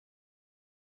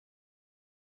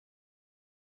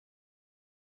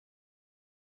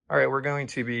All right, we're going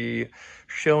to be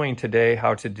showing today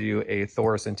how to do a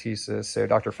thoracentesis. So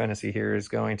Dr. Fennessy here is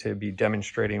going to be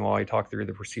demonstrating while I talk through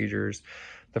the procedures.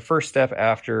 The first step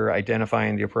after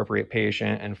identifying the appropriate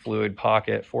patient and fluid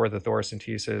pocket for the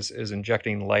thoracentesis is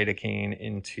injecting lidocaine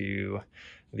into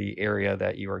the area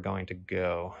that you are going to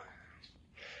go.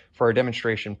 For our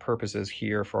demonstration purposes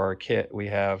here for our kit, we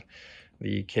have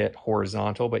the kit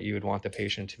horizontal, but you would want the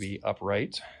patient to be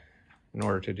upright in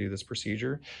order to do this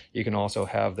procedure. You can also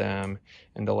have them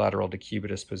in the lateral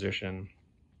decubitus position.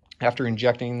 After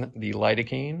injecting the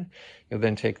lidocaine, you'll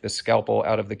then take the scalpel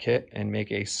out of the kit and make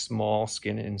a small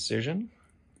skin incision.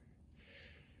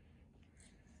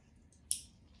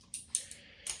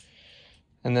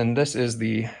 And then this is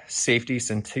the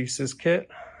Safe-T-Centesis kit.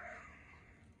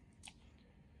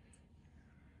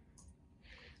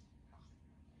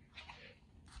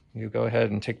 You go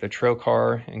ahead and take the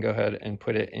trocar and go ahead and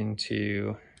put it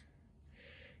into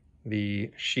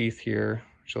the sheath here,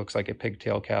 which looks like a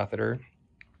pigtail catheter.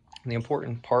 And the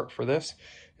important part for this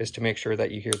is to make sure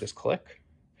that you hear this click.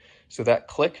 So that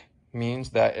click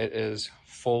means that it is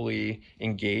fully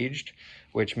engaged,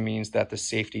 which means that the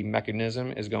safety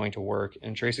mechanism is going to work.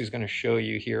 And Tracy's going to show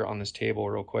you here on this table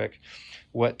real quick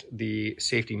what the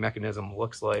safety mechanism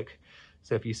looks like.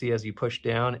 So if you see as you push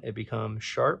down, it becomes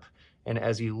sharp. And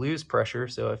as you lose pressure,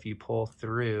 so if you pull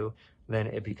through, then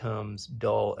it becomes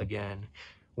dull again.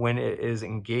 When it is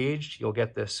engaged, you'll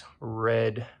get this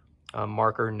red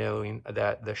marker knowing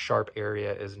that the sharp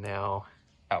area is now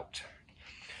out.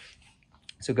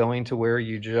 So going to where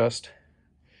you just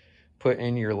put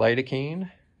in your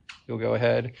lidocaine, you'll go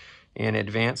ahead and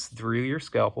advance through your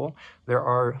scalpel. There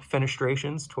are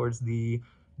fenestrations towards the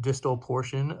distal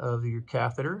portion of your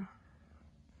catheter.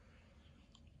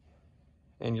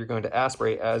 And you're going to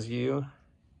aspirate as you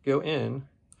go in,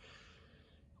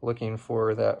 looking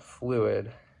for that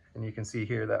fluid. And you can see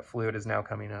here that fluid is now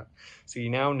coming up. So you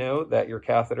now know that your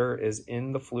catheter is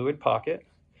in the fluid pocket.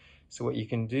 So what you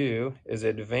can do is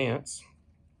advance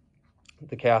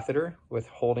the catheter with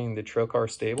holding the trocar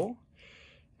stable.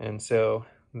 And so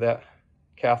that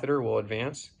catheter will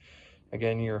advance.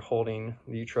 Again, you're holding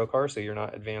the trocar, so you're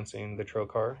not advancing the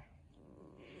trocar.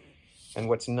 And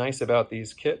what's nice about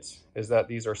these kits is that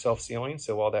these are self-sealing,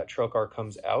 so while that trocar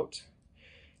comes out,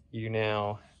 you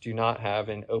now do not have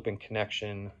an open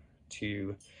connection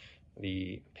to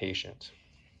the patient.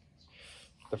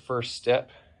 The first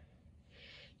step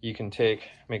you can take,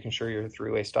 making sure your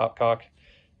three-way stopcock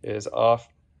is off,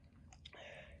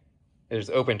 is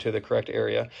open to the correct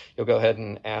area. You'll go ahead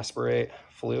and aspirate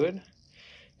fluid,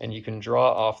 and you can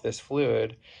draw off this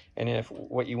fluid. And if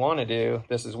what you want to do,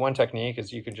 this is one technique,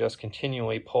 is you can just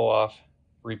continually pull off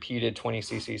repeated 20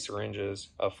 cc syringes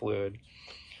of fluid.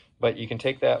 But you can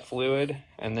take that fluid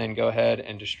and then go ahead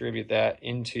and distribute that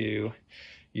into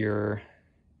your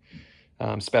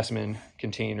specimen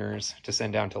containers to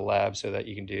send down to lab so that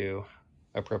you can do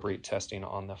appropriate testing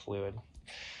on the fluid.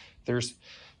 There's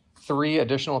 3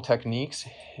 additional techniques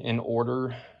in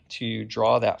order to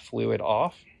draw that fluid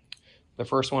off. The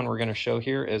first one we're going to show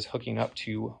here is hooking up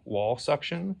to wall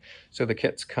suction. So the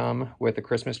kits come with a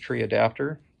Christmas tree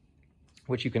adapter,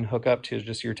 which you can hook up to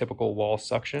just your typical wall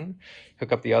suction.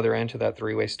 Hook up the other end to that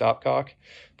 3-way stopcock,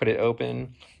 put it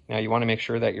open. Now you want to make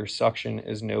sure that your suction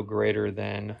is no greater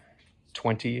than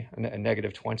 20, a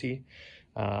negative 20,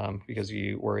 because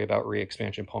you worry about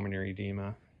re-expansion pulmonary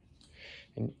edema.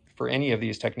 And for any of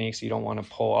these techniques, you don't want to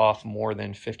pull off more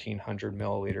than 1,500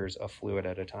 milliliters of fluid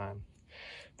at a time.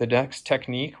 The next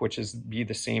technique, which is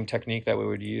the same technique that we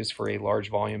would use for a large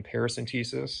volume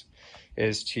paracentesis,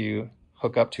 is to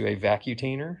hook up to a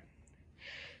vacutainer.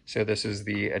 So this is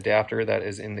the adapter that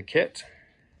is in the kit.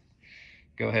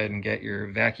 Go ahead and get your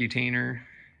vacutainer,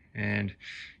 and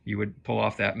you would pull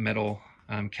off that metal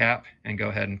cap and go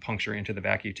ahead and puncture into the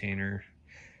vacutainer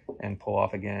and pull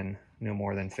off again no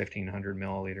more than 1,500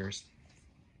 milliliters.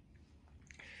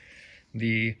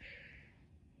 The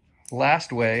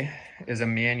last way is a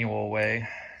manual way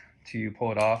to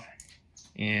pull it off,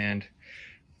 and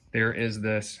there is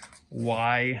this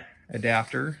Y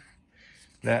adapter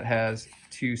that has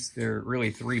there are really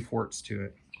 3 ports to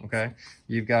it. Okay,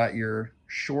 you've got your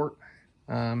short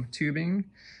tubing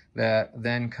that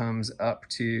then comes up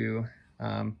to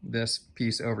this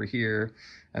piece over here,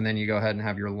 and then you go ahead and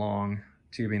have your long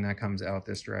tubing that comes out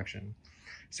this direction.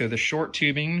 So the short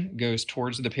tubing goes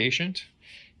towards the patient.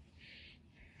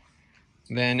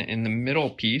 Then in the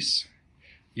middle piece,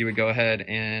 you would go ahead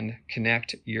and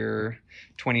connect your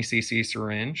 20 cc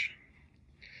syringe,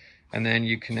 and then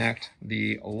you connect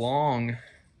the long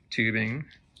tubing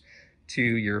to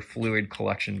your fluid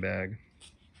collection bag.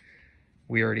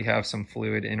 we already have some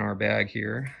fluid in our bag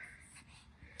here.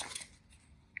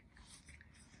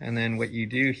 And then what you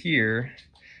do here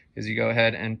is you go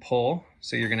ahead and pull.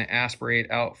 So you're going to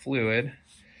aspirate out fluid,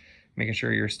 making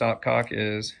sure your stopcock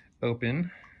is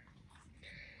open.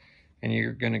 And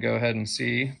you're going to go ahead and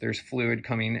see there's fluid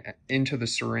coming into the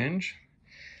syringe.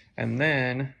 And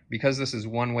then, because this is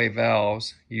one-way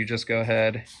valves, you just go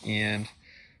ahead and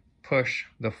push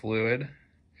the fluid,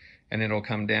 and it'll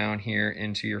come down here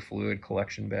into your fluid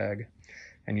collection bag.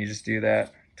 And you just do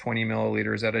that 20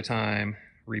 milliliters at a time,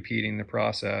 repeating the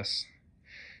process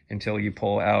until you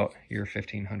pull out your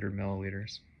 1500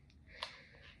 milliliters.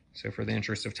 So for the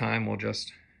interest of time, we'll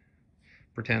just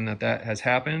pretend that that has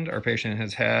happened. Our patient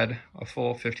has had a full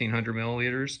 1500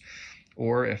 milliliters,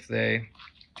 or if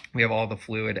we have all the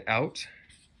fluid out,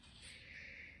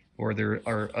 or there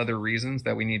are other reasons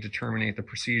that we need to terminate the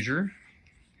procedure,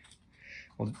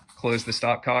 we'll close the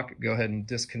stopcock, go ahead and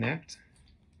disconnect.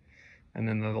 And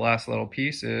then the last little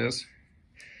piece is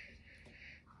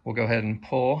we'll go ahead and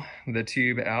pull the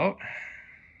tube out.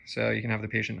 So you can have the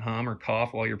patient hum or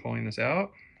cough while you're pulling this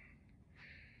out.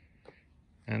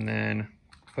 And then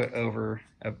put over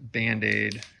a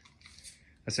Band-Aid,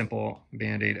 a simple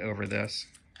Band-Aid over this.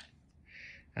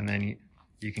 And then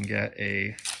you can get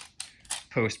a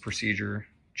post-procedure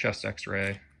chest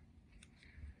x-ray,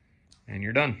 and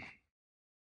you're done.